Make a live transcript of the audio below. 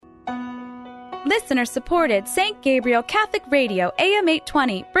Listener-supported St. Gabriel Catholic Radio AM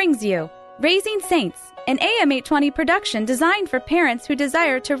 820 brings you Raising Saints, an AM 820 production designed for parents who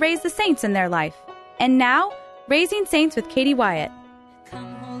desire to raise the saints in their life. And now, Raising Saints with Katie Wyatt.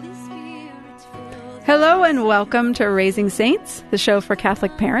 Hello and welcome to Raising Saints, the show for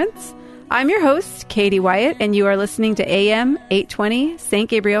Catholic parents. I'm your host, Katie Wyatt, and you are listening to AM 820 St.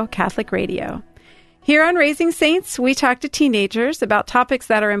 Gabriel Catholic Radio. Here on Raising Saints, we talk to teenagers about topics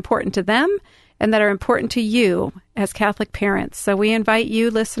that are important to them and that are important to you as Catholic parents. So we invite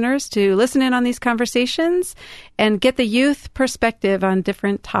you listeners to listen in on these conversations and get the youth perspective on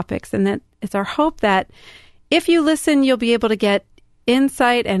different topics. And that it's our hope that if you listen, you'll be able to get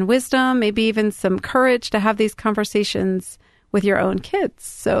insight and wisdom, maybe even some courage to have these conversations with your own kids.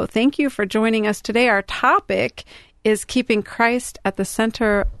 So thank you for joining us today. Our topic is keeping Christ at the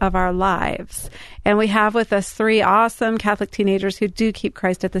center of our lives. And we have with us three awesome Catholic teenagers who do keep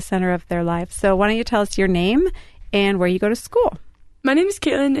Christ at the center of their lives. So why don't you tell us your name and where you go to school? My name is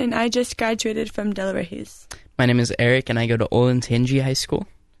Caitlin, and I just graduated from Delaware Hayes. My name is Eric, and I go to Olentangy High School.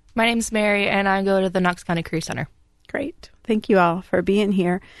 My name is Mary, and I go to the Knox County Career Center. Great. Thank you all for being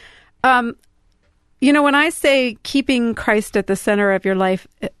here. When I say keeping Christ at the center of your life,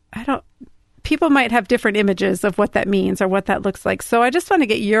 people might have different images of what that means or what that looks like. So I just want to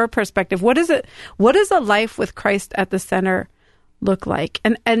get your perspective. What does a life with Christ at the center look like?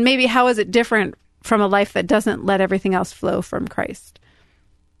 And maybe how is it different from a life that doesn't let everything else flow from Christ?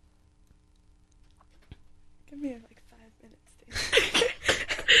 Give me 5 minutes.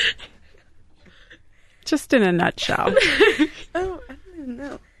 Just in a nutshell. I don't even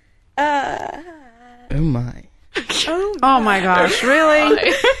know. Oh my. Oh my gosh,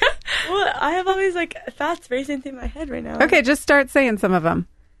 really? Well, I have all these thoughts racing through my head right now. Okay, just start saying some of them.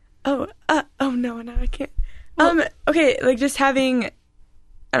 No, I can't. Okay, just having,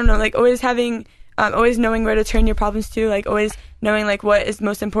 I don't know, always having, always knowing where to turn your problems to, always knowing what is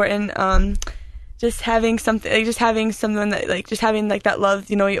most important. Just having something, just having someone that, just having that love,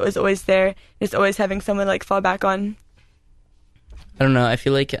 it was always there. Just always having someone fall back on. I don't know. I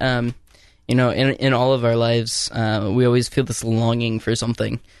feel like, in all of our lives, we always feel this longing for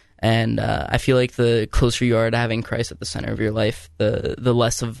something. And I feel like the closer you are to having Christ at the center of your life, the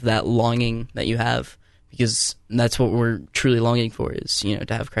less of that longing that you have, because that's what we're truly longing for is, to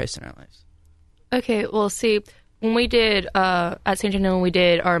have Christ in our lives. Okay, well, see, when we did, at St. John, when we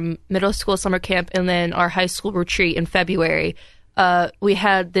did our middle school summer camp and then our high school retreat in February, we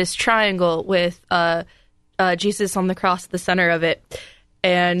had this triangle with Jesus on the cross at the center of it.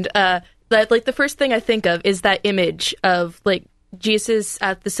 And the first thing I think of is that image of, Jesus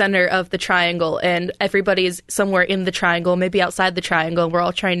at the center of the triangle, and everybody's somewhere in the triangle, maybe outside the triangle, and we're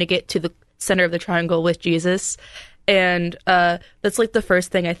all trying to get to the center of the triangle with Jesus. And that's the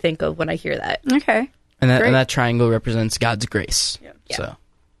first thing I think of when I hear that. Okay. And that triangle represents God's grace. Yeah.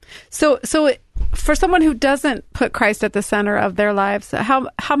 So for someone who doesn't put Christ at the center of their lives,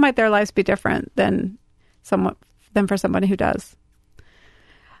 how might their lives be different than for someone who does?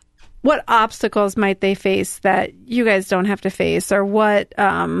 What obstacles might they face that you guys don't have to face, or what?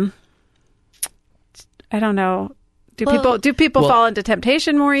 I don't know. Do people fall into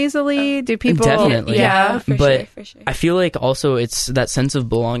temptation more easily? Do people definitely? Yeah, for sure. I feel like also it's that sense of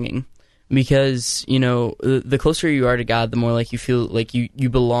belonging, because the closer you are to God, the more you feel like you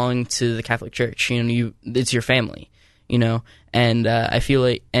belong to the Catholic Church. It's your family. And I feel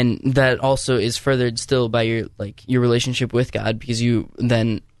like, and that also is furthered still by your relationship with God, because you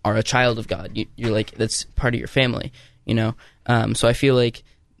then are a child of God. You're that's part of your family, So I feel like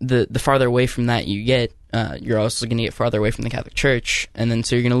the farther away from that you get, you're also going to get farther away from the Catholic Church, and then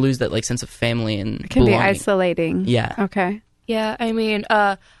so you're going to lose that sense of family and it can belonging. be isolating. Yeah. Okay. Yeah, I mean,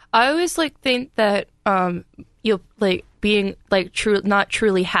 I always think that being not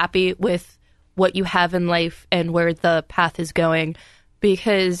truly happy with what you have in life and where the path is going,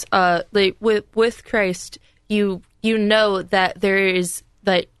 because with Christ, you know that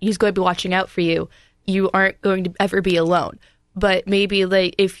that he's going to be watching out for you. You aren't going to ever be alone. But maybe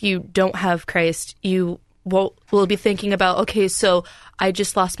if you don't have Christ, you will be thinking about, okay, so I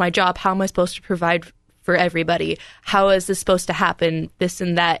just lost my job. How am I supposed to provide for everybody? How is this supposed to happen? This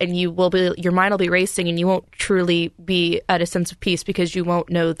and that. And your mind will be racing, and you won't truly be at a sense of peace, because you won't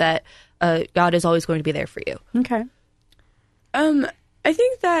know that God is always going to be there for you. Okay. I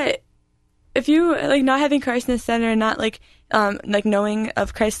think that if you not having Christ in the center and not knowing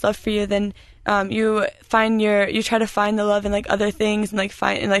of Christ's love for you, then you try to find the love in other things,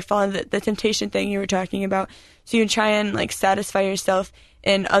 and fall into the temptation thing you were talking about. So you try and satisfy yourself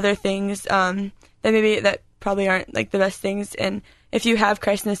in other things that probably aren't the best things, and if you have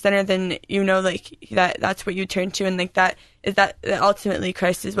Christ in the center, then you know like that's what you turn to, and like that ultimately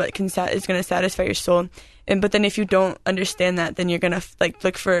Christ is what is going to satisfy your soul. But then if you don't understand that, then you're going to like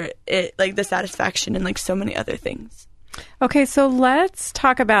look for it, like the satisfaction in like so many other things. Okay, so let's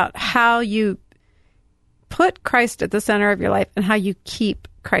talk about how you put Christ at the center of your life and how you keep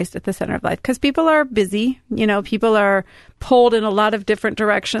Christ at the center of life. Because people are busy, people are pulled in a lot of different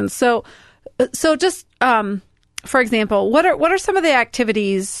directions. So just for example, what are some of the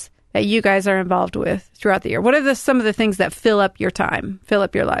activities that you guys are involved with throughout the year? What are some of the things that fill up your time, fill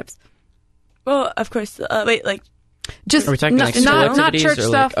up your lives? Well, of course. Just are we talking like school not activities church or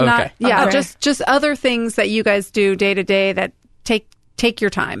stuff, like, okay. Just other things that you guys do day to day that take your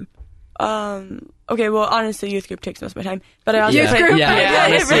time. Okay, well, honestly, youth group takes most of my time, but I also Youth group? Yeah,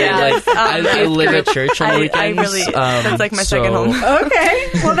 honestly, I live at church on the weekends. That's like my second home. Okay,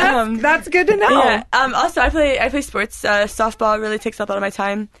 well that's good to know. Yeah. Also, I play sports. Softball really takes up a lot of my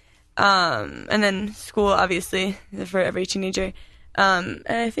time, and then school, obviously, for every teenager. And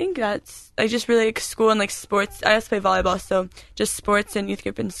I think that's just really like school and like sports. I also play volleyball, so just sports and youth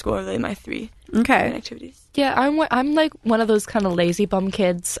group and school are really my three main activities. Yeah, I'm like one of those kind of lazy bum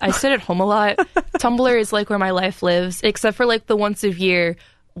kids. I sit at home a lot. Tumblr is like where my life lives, except for like the once a year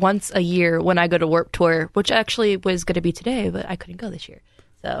when I go to Warped Tour, which actually was going to be today, but I couldn't go this year.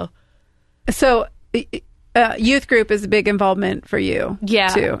 So youth group is a big involvement for you,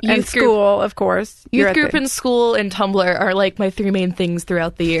 too, and school, of course. Youth group and school and Tumblr are like my three main things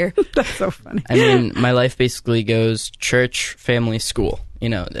throughout the year. That's so funny. I mean, my life basically goes church, family, school.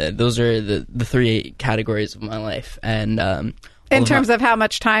 Those are the three categories of my life, and in terms of how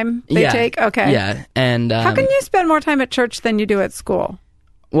much time they take. Okay, yeah, and how can you spend more time at church than you do at school?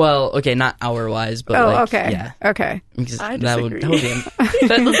 Well, okay, not hour-wise, but okay. Yeah. Okay. Because I that would be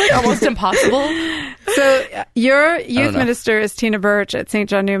that was like almost impossible. So your youth minister is Tina Birch at St.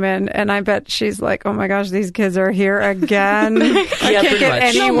 John Newman, and I bet she's like, oh my gosh, these kids are here again. I can't get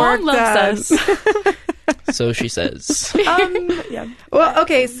any work Mom loves done. us. So she says. Yeah. Well,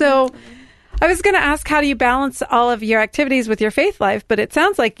 okay, so I was going to ask, how do you balance all of your activities with your faith life? But it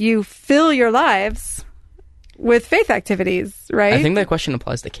sounds like you fill your lives with faith activities, right? I think that question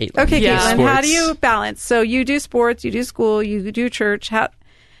applies to Caitlin. Okay, Yeah. Caitlin, Sports. how do you balance? So you do sports, you do school, you do church. How?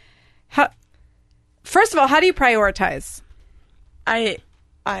 First of all, how do you prioritize? I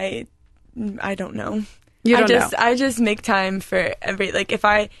don't know. You don't know. I just make time for every, like, if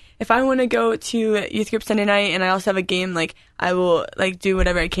I want to go to youth group Sunday night and I also have a game, like, I will like do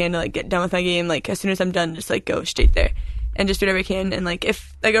whatever I can to like get done with my game. Like, as soon as I'm done, just like go straight there and just do whatever I can. And like,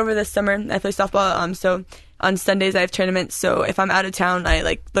 if like over this summer I play softball, so on Sundays I have tournaments. So if I'm out of town, I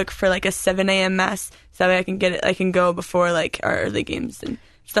like look for like a 7 a.m. mass so that way I can go before like our early games and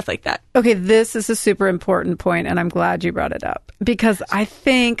stuff like that. Okay, this is a super important point, and I'm glad you brought it up, because I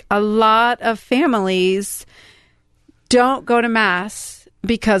think a lot of families don't go to mass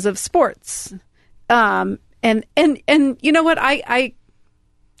because of sports. And you know what? I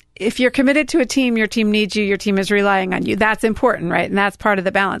if you're committed to a team, your team needs you, your team is relying on you. That's important, right? And that's part of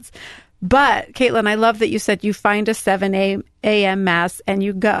the balance. But Caitlin, I love that you said you find a 7 a.m. mass and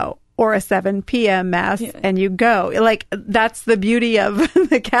you go, or a 7 p.m. mass and you go. Like, that's the beauty of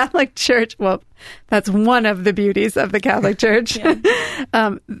the Catholic Church. Well, that's one of the beauties of the Catholic Church.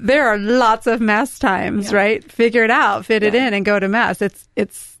 There are lots of mass times, right? Figure it out, fit it in, and go to mass.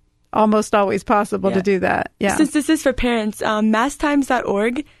 It's almost always possible to do that. Yeah. Since this is for parents,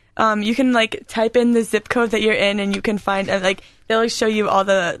 masstimes.org, you can like type in the zip code that you're in, and you can find like they'll show you all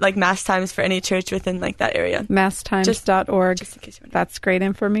the like mass times for any church within like that area. Masstimes.org. Just in case you want. That's great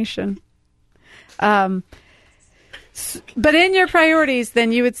information. But in your priorities,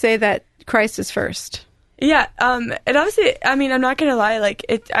 then you would say that Christ is first. Yeah. And obviously, I mean, I'm not gonna lie. Like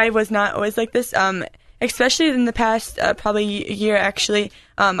I was not always like this. Especially in the past probably year actually.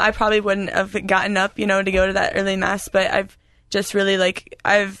 I probably wouldn't have gotten up, to go to that early mass, but I've just really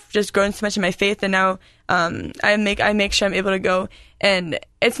I've just grown so much in my faith, and now I make sure I'm able to go. And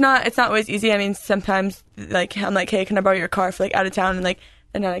it's not always easy. I mean, sometimes like I'm like, hey, can I borrow your car for like out of town, and like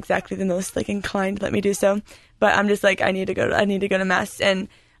they're not exactly the most like inclined to let me do so. But I'm just like, I need to go to mass. And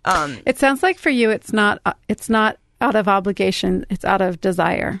it sounds like for you, it's not out of obligation, it's out of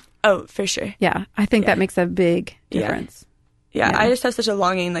desire. Oh, for sure. Yeah, I think that makes a big difference. Yeah, I just have such a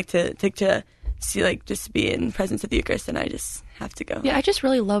longing to see, like, just be in presence of the Eucharist, and I just have to go. Yeah, I just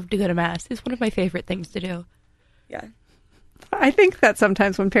really love to go to mass. It's one of my favorite things to do. Yeah. I think that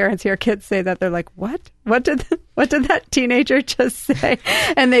sometimes when parents hear kids say that, they're like, what? What did that teenager just say?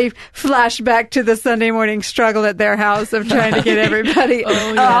 And they flash back to the Sunday morning struggle at their house of trying to get everybody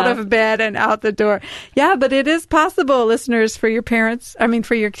out of bed and out the door. Yeah, but it is possible, listeners, for your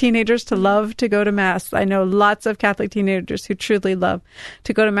teenagers to love to go to Mass. I know lots of Catholic teenagers who truly love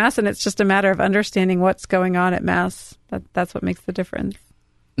to go to Mass, and it's just a matter of understanding what's going on at Mass. That's what makes the difference.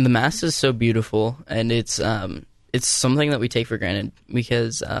 The Mass is so beautiful, and it's something that we take for granted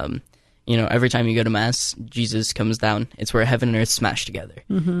because, every time you go to Mass, Jesus comes down. It's where heaven and earth smash together.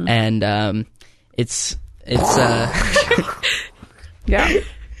 Mm-hmm. And it's yeah.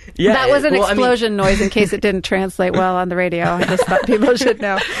 Yeah, that was an explosion noise in case it didn't translate well on the radio. I just thought people should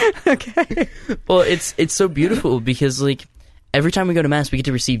know. Okay. Well, it's so beautiful because, like, every time we go to Mass, we get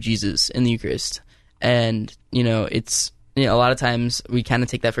to receive Jesus in the Eucharist. And, it's, a lot of times we kind of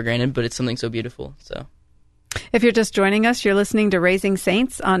take that for granted, but it's something so beautiful, so... If you're just joining us, you're listening to Raising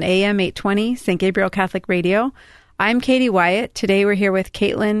Saints on AM 820, St. Gabriel Catholic Radio. I'm Katie Wyatt. Today we're here with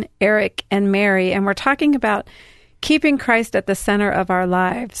Caitlin, Eric, and Mary, and we're talking about keeping Christ at the center of our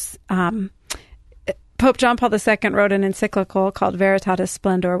lives. Pope John Paul II wrote an encyclical called Veritatis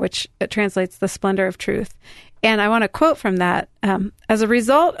Splendor, which translates the splendor of truth. And I want to quote from that. As a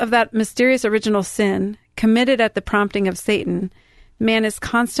result of that mysterious original sin committed at the prompting of Satan, man is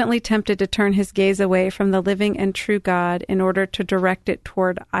constantly tempted to turn his gaze away from the living and true God in order to direct it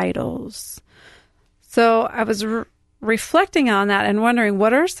toward idols. So I was reflecting on that and wondering,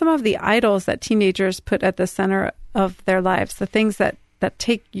 what are some of the idols that teenagers put at the center of their lives, the things that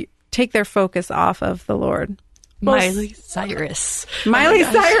take their focus off of the Lord? Miley Cyrus. Miley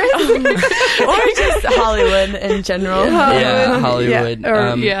Cyrus? Or just Hollywood in general. Hollywood. Yeah,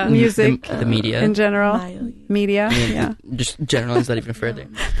 or music. The media. In general. Miley. Media, yeah. Just generalize that even further.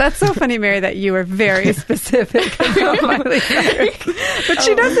 That's so funny, Mary, that you were very specific about Miley Cyrus. But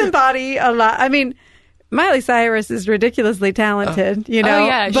she does embody a lot. I mean, Miley Cyrus is ridiculously talented, Oh,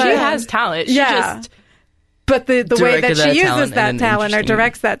 yeah, but, she has talent. But the way that she uses that talent or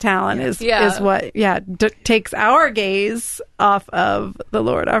directs that talent is what, takes our gaze off of the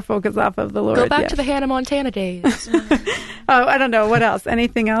Lord, our focus off of the Lord. Go back to the Hannah Montana days. Oh, I don't know. What else?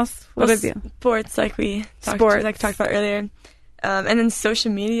 Anything else? What have you? Sports, like we talked about earlier. And then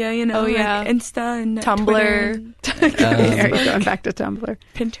social media, like Insta and Tumblr. Going back to Tumblr.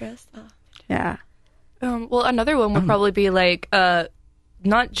 Pinterest. Oh. Yeah. Well, another one would probably be like,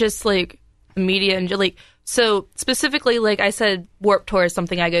 not just like media and like, so specifically, like I said, Warped Tour is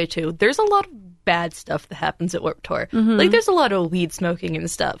something I go to. There's a lot of bad stuff that happens at Warped Tour. Mm-hmm. Like there's a lot of weed smoking and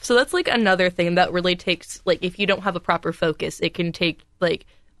stuff. So that's like another thing that really takes, like, if you don't have a proper focus, it can take like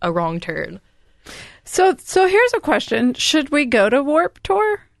a wrong turn. So here's a question. Should we go to Warped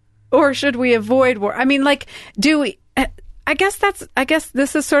Tour or should we avoid Warped? I mean, like, do we, I guess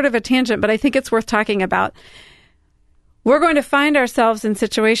this is sort of a tangent, but I think it's worth talking about. We're going to find ourselves in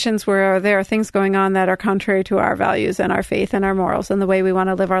situations where there are things going on that are contrary to our values and our faith and our morals and the way we want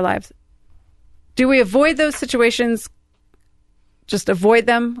to live our lives. Do we avoid those situations, just avoid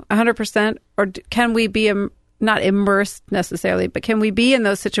them 100%? Or can we be not immersed necessarily, but can we be in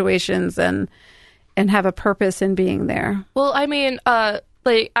those situations and have a purpose in being there? Well, I mean,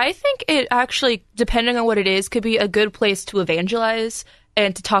 like, I think it actually, depending on what it is, could be a good place to evangelize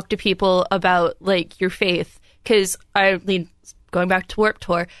and to talk to people about, like, your faith. Because, I mean, going back to Warped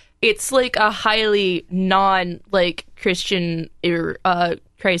Tour, it's like a highly non-like Christian or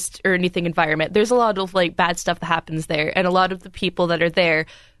Christ or anything environment. There's a lot of like bad stuff that happens there, and a lot of the people that are there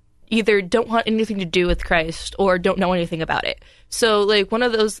either don't want anything to do with Christ or don't know anything about it. So like one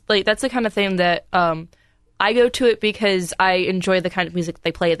of those, like that's the kind of thing that I go to it because I enjoy the kind of music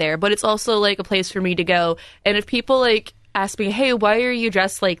they play there, but it's also like a place for me to go. And if people like ask me, hey, why are you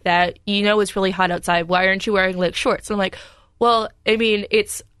dressed like that? You know it's really hot outside. Why aren't you wearing like shorts? And I'm like, well, I mean,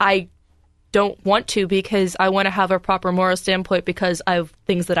 I don't want to because I want to have a proper moral standpoint because of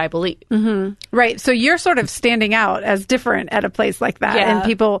things that I believe. Mm-hmm. Right. So you're sort of standing out as different at a place like that. Yeah. And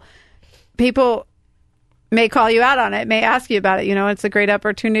people may call you out on it, may ask you about it. You know, it's a great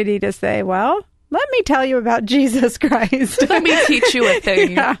opportunity to say, well, let me tell you about Jesus Christ. Let me teach you a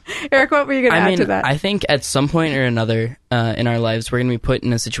thing. Yeah. Eric, what were you going to add to that? I think at some point or another in our lives, we're going to be put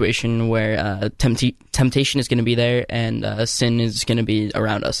in a situation where temptation is going to be there and sin is going to be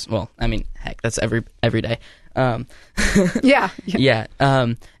around us. Well, I mean, heck, that's every day. Yeah. Yeah.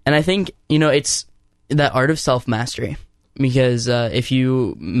 And I think, it's that art of self-mastery. Because if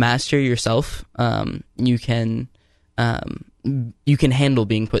you master yourself, you can handle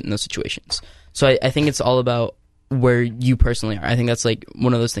being put in those situations. So I think it's all about where you personally are. I think that's like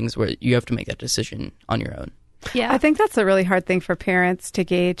one of those things where you have to make that decision on your own. Yeah. I think that's a really hard thing for parents to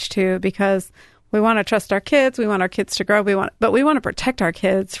gauge too, because we want to trust our kids, we want our kids to grow, but we want to protect our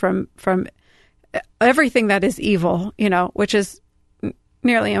kids from everything that is evil, which is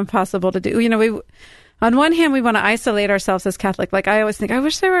nearly impossible to do. On one hand, we want to isolate ourselves as Catholic. Like, I always think, I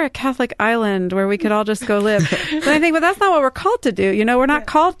wish there were a Catholic island where we could all just go live. But I think, but that's not what we're called to do. We're not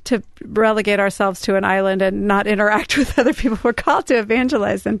called to relegate ourselves to an island and not interact with other people. We're called to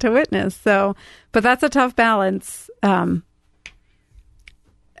evangelize and to witness. So, but that's a tough balance,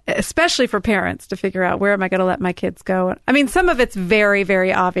 especially for parents, to figure out, where am I going to let my kids go? I mean, some of it's very,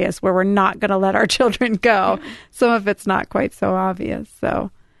 very obvious where we're not going to let our children go. Some of it's not quite so obvious.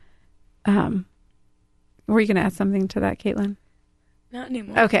 So, were you going to add something to that, Caitlin? Not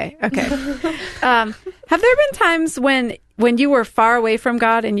anymore. Okay. Have there been times when you were far away from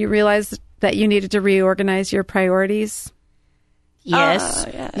God and you realized that you needed to reorganize your priorities? Yes.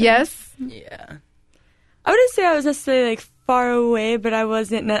 Yeah. Yes? Yeah. I wouldn't say I was necessarily like far away, but I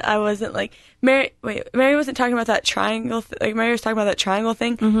wasn't like Mary. Wait, Mary wasn't talking about that triangle. Like Mary was talking about that triangle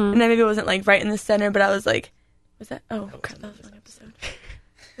thing, and then maybe it wasn't like right in the center. But I was like, was that? Oh, crap, that was the wrong episode.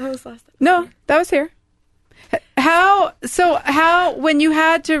 That was last episode. No, that was here. How, when you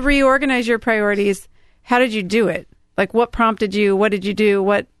had to reorganize your priorities, how did you do it? Like, what prompted you? What did you do?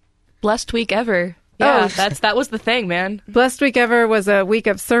 What? Blessed week ever. Yeah, Oh. that was the thing, man. Blessed Week Ever was a week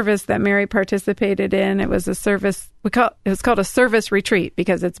of service that Mary participated in. It was a service, it was called a service retreat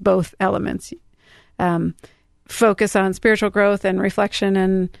because it's both elements. Focus on spiritual growth and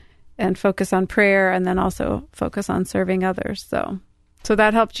reflection and focus on prayer, and then also focus on serving others. So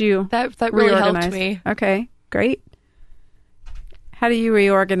that helped you. That really reorganize. helped me. Okay, great. How do you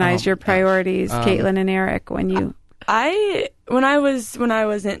reorganize your priorities, Caitlin and Eric, when you? When I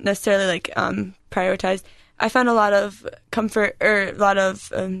wasn't necessarily like prioritized, I found a lot of comfort or a lot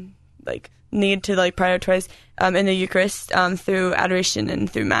of like need to like prioritize in the Eucharist through adoration and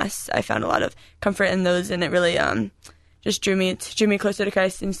through Mass. I found a lot of comfort in those, and it really just drew me closer to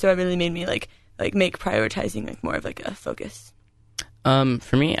Christ, and so it really made me like make prioritizing like more of like a focus.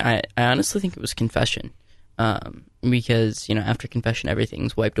 For me, I honestly think it was confession, because after confession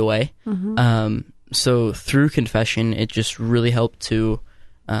everything's wiped away. So through confession, it just really helped to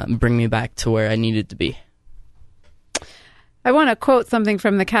bring me back to where I needed to be. I want to quote something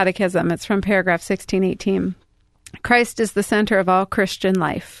from the Catechism. It's from paragraph 1618. Christ is the center of all Christian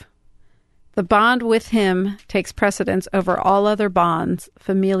life. The bond with him takes precedence over all other bonds,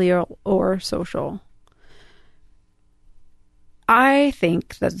 familial or social. I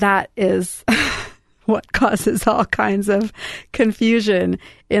think that is what causes all kinds of confusion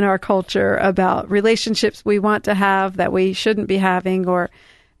in our culture about relationships we want to have that we shouldn't be having, or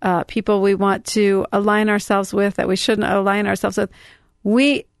people we want to align ourselves with that we shouldn't align ourselves with.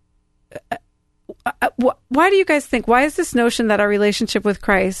 Why do you guys think, why is this notion that our relationship with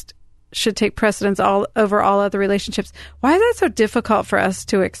Christ should take precedence over all other relationships? Why is that so difficult for us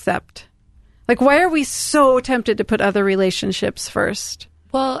to accept? Like, why are we so tempted to put other relationships first?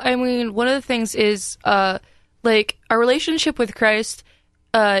 Well, I mean, one of the things is, like, our relationship with Christ,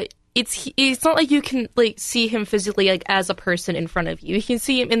 it's not like you can, like, see him physically, like, as a person in front of you. You can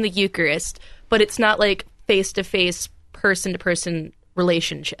see him in the Eucharist, but it's not, like, face-to-face, person-to-person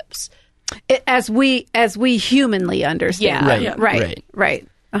relationships. As we humanly understand. Yeah. Right.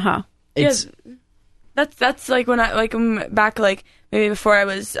 Uh-huh. It's That's like when I back like maybe before I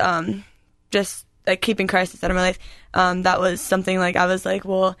was just like keeping Christ instead of my life. That was something like I was like,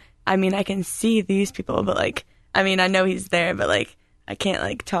 well, I mean, I can see these people, but like, I mean, I know he's there, but like, I can't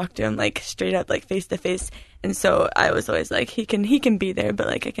like talk to him like straight up like face to face. And so I was always like, he can be there, but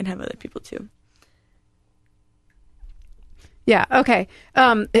like I can have other people too. Yeah. Okay.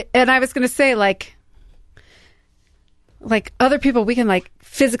 And I was going to say like other people, we can like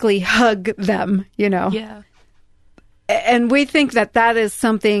physically hug them, Yeah. And we think that is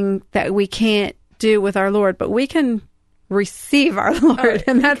something that we can't do with our Lord, but we can receive our Lord.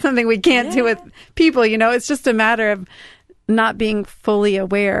 And that's something we can't do with people. It's just a matter of not being fully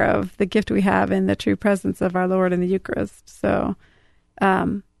aware of the gift we have in the true presence of our Lord in the Eucharist. So,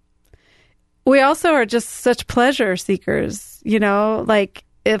 we also are just such pleasure seekers, like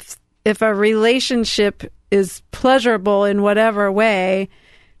if a relationship is pleasurable in whatever way,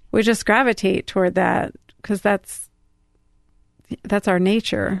 we just gravitate toward that because that's our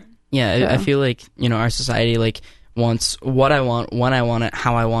nature. Yeah, So. I feel like, our society like wants what I want, when I want it,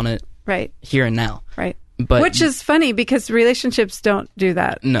 how I want it, Right. here and now. Right. But Which is funny because relationships don't do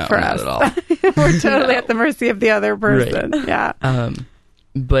that no, for not us. at all. We're totally at the mercy of the other person. Right. Yeah.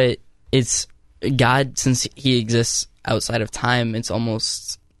 But it's God, since he exists outside of time, it's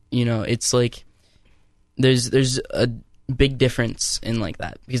almost, it's like there's a big difference in like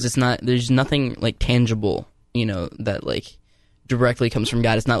that, because there's nothing like tangible, that like directly comes from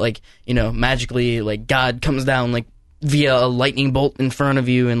God. It's not like, magically like God comes down like via a lightning bolt in front of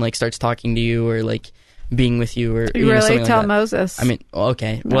you and like starts talking to you or like being with you, or you really something tell like that. Moses. I mean,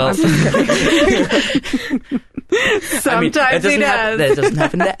 okay, No, well, I'm just kidding. Sometimes he does. That doesn't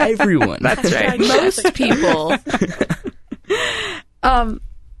happen to everyone. That's right. Most people.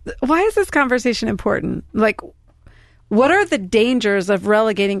 Why is this conversation important? Like, what are the dangers of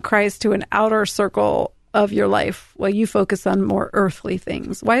relegating Christ to an outer circle of your life while you focus on more earthly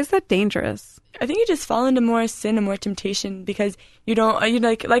things? Why is that dangerous? I think you just fall into more sin and more temptation because you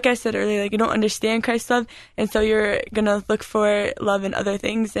like I said earlier, like you don't understand Christ's love, and so you're gonna look for love in other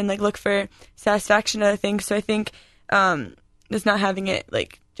things and like look for satisfaction in other things. So I think just not having it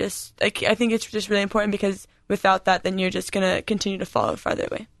like just like I think it's just really important, because without that, then you're just gonna continue to fall farther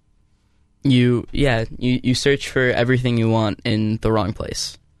away. You search for everything you want in the wrong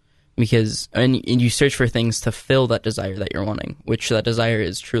place, because and you search for things to fill that desire that you're wanting, which that desire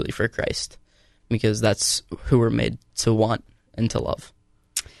is truly for Christ, because that's who we're made to want and to love.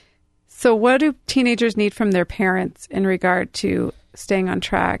 So what do teenagers need from their parents in regard to staying on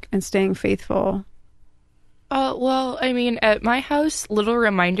track and staying faithful? Well, I mean, at my house, little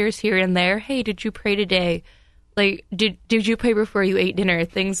reminders here and there. Hey, did you pray today? Like, did you pray before you ate dinner?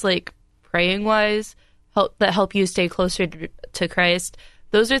 Things like praying-wise that help you stay closer to Christ.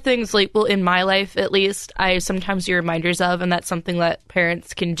 Those are things like, well, in my life, at least, I sometimes do reminders of, and that's something that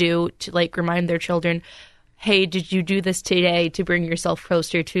parents can do to like remind their children, hey, did you do this today to bring yourself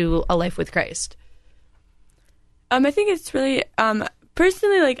closer to a life with Christ? I think it's really,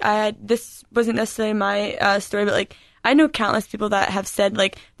 personally, like this wasn't necessarily my story, but like I know countless people that have said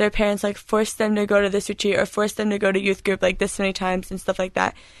like their parents like forced them to go to this retreat or forced them to go to youth group like this many times and stuff like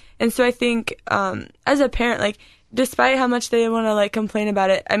that. And so I think as a parent, like despite how much they want to like complain about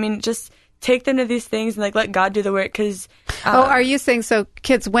it, I mean, just take them to these things and like let God do the work. Because are you saying so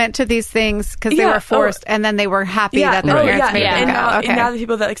kids went to these things because they were forced and then they were happy that their parents made them go? And now the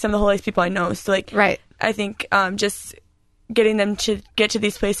people that like some of the holiest people I know, so like I think just getting them to get to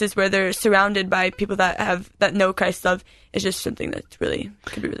these places where they're surrounded by people that know Christ's love is just something that's really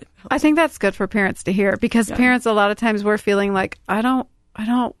could be really helpful. I think that's good for parents to hear, because parents a lot of times we're feeling like I don't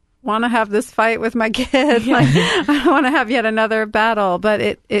want to have this fight with my kid. Like I don't want to have yet another battle, but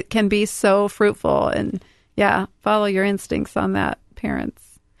it can be so fruitful, and follow your instincts on that,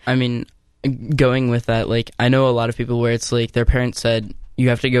 parents. I mean, going with that, like I know a lot of people where it's like their parents said you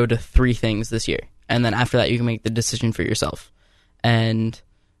have to go to 3 things this year, and then after that you can make the decision for yourself. And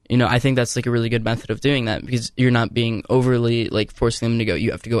I think that's like a really good method of doing that, because you're not being overly like forcing them to go, you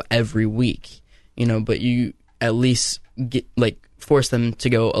have to go every week, but you at least get like force them to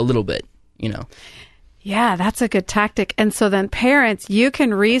go a little bit, Yeah, that's a good tactic. And so then parents, you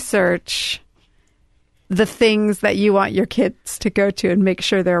can research the things that you want your kids to go to and make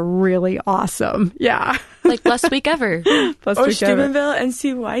sure they're really awesome. Yeah. Like Best Week Ever. Steubenville,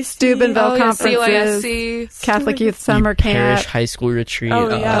 NCYC. Steubenville conferences. CYSC. Catholic Youth Summer Camp. Parish High School Retreat.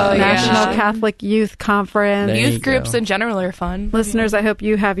 National Catholic Youth Conference. Youth groups in general are fun. Listeners, I hope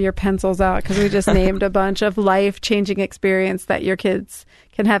you have your pencils out, because we just named a bunch of life-changing experience that your kids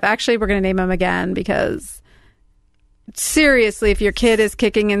can have. Actually, we're going to name them again, because seriously, if your kid is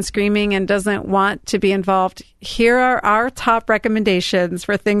kicking and screaming and doesn't want to be involved, here are our top recommendations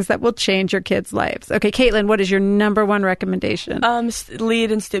for things that will change your kids' lives. Okay, Caitlin, what is your number one recommendation?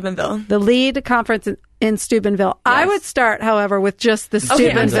 LEAD in Steubenville. The LEAD conference in Steubenville. Yes. I would start, however, with just the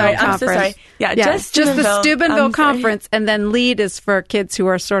Steubenville conference. I'm so sorry. Just the Steubenville conference, and then LEAD is for kids who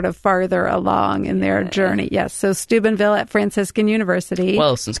are sort of farther along in their journey. Yes, so Steubenville at Franciscan University.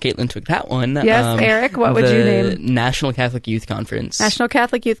 Well, since Caitlin took that one. Yes, Eric, what would you name? National Catholic Youth Conference. National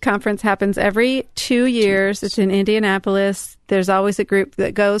Catholic Youth Conference happens every 2 years. It's in Indianapolis. There's always a group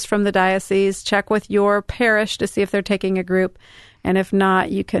that goes from the diocese. Check with your parish to see if they're taking a group. And if not,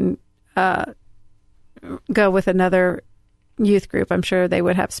 you can go with another youth group. I'm sure they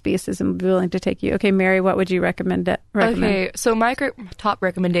would have spaces and be willing to take you. Okay, Mary, what would you recommend? Okay, so my top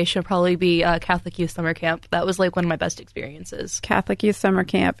recommendation would probably be Catholic Youth Summer Camp. That was like one of my best experiences. Catholic Youth Summer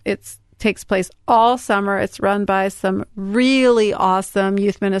Camp. It takes place all summer. It's run by some really awesome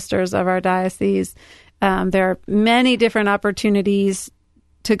youth ministers of our diocese. There are many different opportunities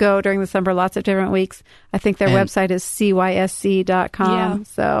to go during the summer, lots of different weeks. I think their website is cysc.com. Yeah.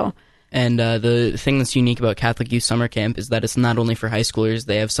 So... And the thing that's unique about Catholic Youth Summer Camp is that it's not only for high schoolers,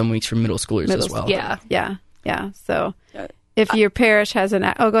 they have some weeks for middle schoolers as well. Yeah. So if your parish has go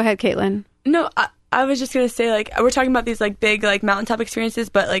ahead, Caitlin. No, I was just going to say, like, we're talking about these, like, big, like, mountaintop experiences,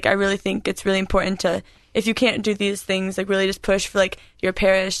 but, like, I really think it's really important to if you can't do these things, like really just push for like your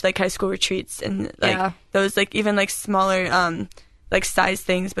parish, like high school retreats and like those like even like smaller like size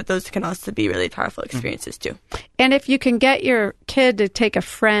things, but those can also be really powerful experiences too. And if you can get your kid to take a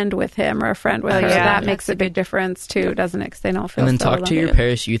friend with him or a friend with her, that makes a big difference too, doesn't it? Because they don't feel. And then so talk to your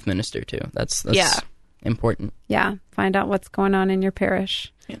parish youth minister too. That's important. Yeah, find out what's going on in your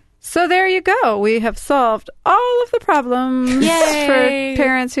parish. Yeah. So there you go. We have solved all of the problems for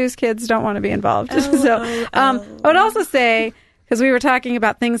parents whose kids don't want to be involved. I would also say, because we were talking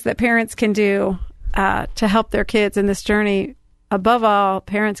about things that parents can do to help their kids in this journey. Above all,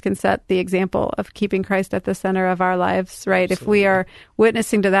 parents can set the example of keeping Christ at the center of our lives, right? Absolutely. If we are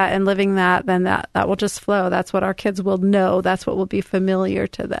witnessing to that and living that, then that will just flow. That's what our kids will know. That's what will be familiar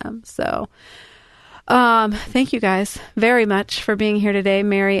to them. So thank you guys very much for being here today,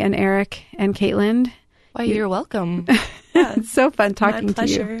 Mary and Eric and Caitlin. Why, you're welcome. It's so fun talking to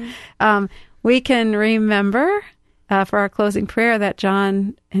you. We can remember for our closing prayer that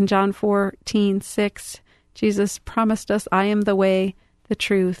in John 14:6, Jesus promised us, I am the way, the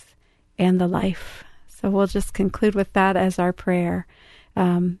truth, and the life. So we'll just conclude with that as our prayer.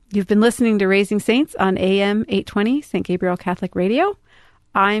 You've been listening to Raising Saints on AM 820, St. Gabriel Catholic Radio.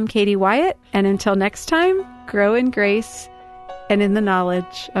 I'm Katie Wyatt, and until next time, grow in grace and in the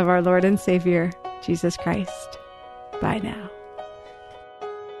knowledge of our Lord and Savior, Jesus Christ. Bye now.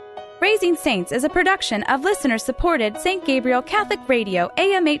 Raising Saints is a production of listener-supported St. Gabriel Catholic Radio,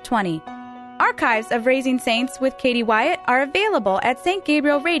 AM 820. Archives of Raising Saints with Katie Wyatt are available at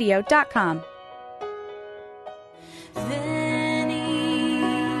stgabrielradio.com. Veni,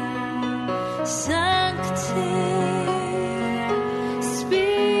 Sancte.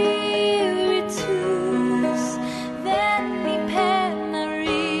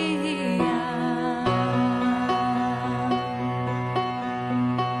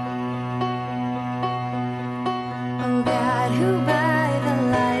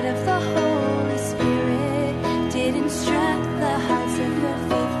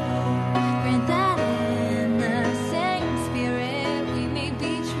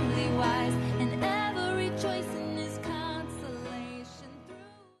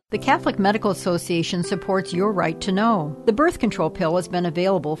 The Catholic Medical Association supports your right to know. The birth control pill has been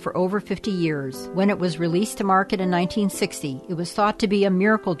available for over 50 years. When it was released to market in 1960, it was thought to be a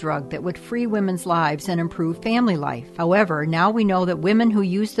miracle drug that would free women's lives and improve family life. However, now we know that women who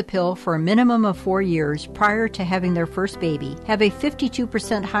use the pill for a minimum of 4 years prior to having their first baby have a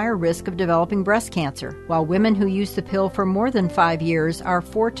 52% higher risk of developing breast cancer, while women who use the pill for more than 5 years are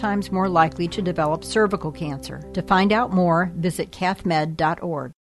 4 times more likely to develop cervical cancer. To find out more, visit cathmed.org.